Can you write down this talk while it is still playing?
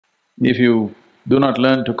If you do not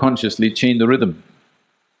learn to consciously change the rhythm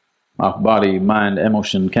of body, mind,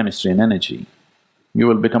 emotion, chemistry and energy, you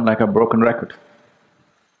will become like a broken record,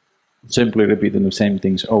 simply repeating the same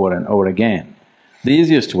things over and over again. The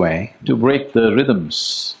easiest way to break the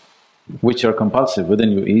rhythms which are compulsive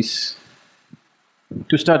within you is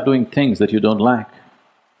to start doing things that you don't like.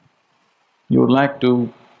 You would like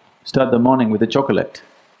to start the morning with a chocolate,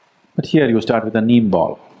 but here you start with a neem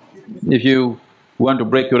ball. If you want to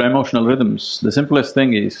break your emotional rhythms, the simplest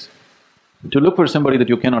thing is to look for somebody that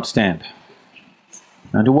you cannot stand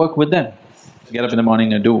and to work with them. Get up in the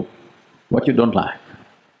morning and do what you don't like.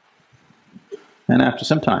 And after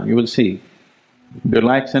some time, you will see your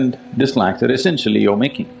likes and dislikes are essentially your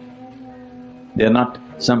making. They are not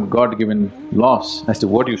some God-given laws as to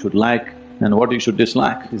what you should like and what you should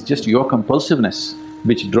dislike. It's just your compulsiveness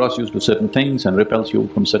which draws you to certain things and repels you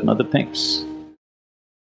from certain other things.